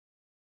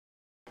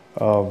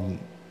Um,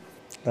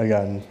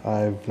 Again,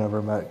 I've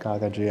never met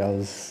Kakaji. I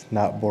was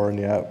not born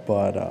yet,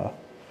 but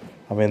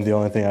I mean, the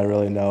only thing I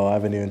really know, I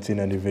haven't even seen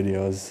any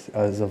videos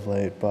as of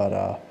late,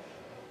 but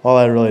all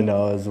I really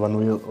know is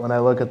when I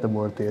look at the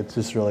Murti, it's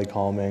just really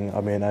calming. I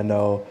mean, I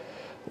know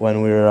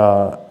when we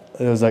were,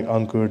 it was like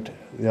Ankut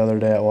the other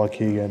day at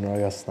Waukegan, or I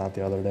guess not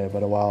the other day,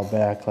 but a while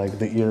back, like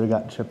the ear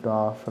got chipped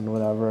off and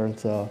whatever, and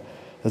so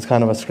it's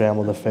kind of a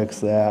scramble to fix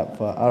that.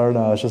 But I don't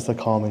know, it's just a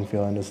calming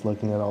feeling just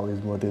looking at all these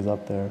Murtis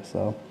up there.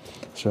 So,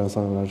 sure,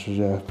 something I should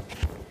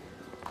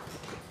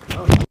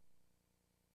share.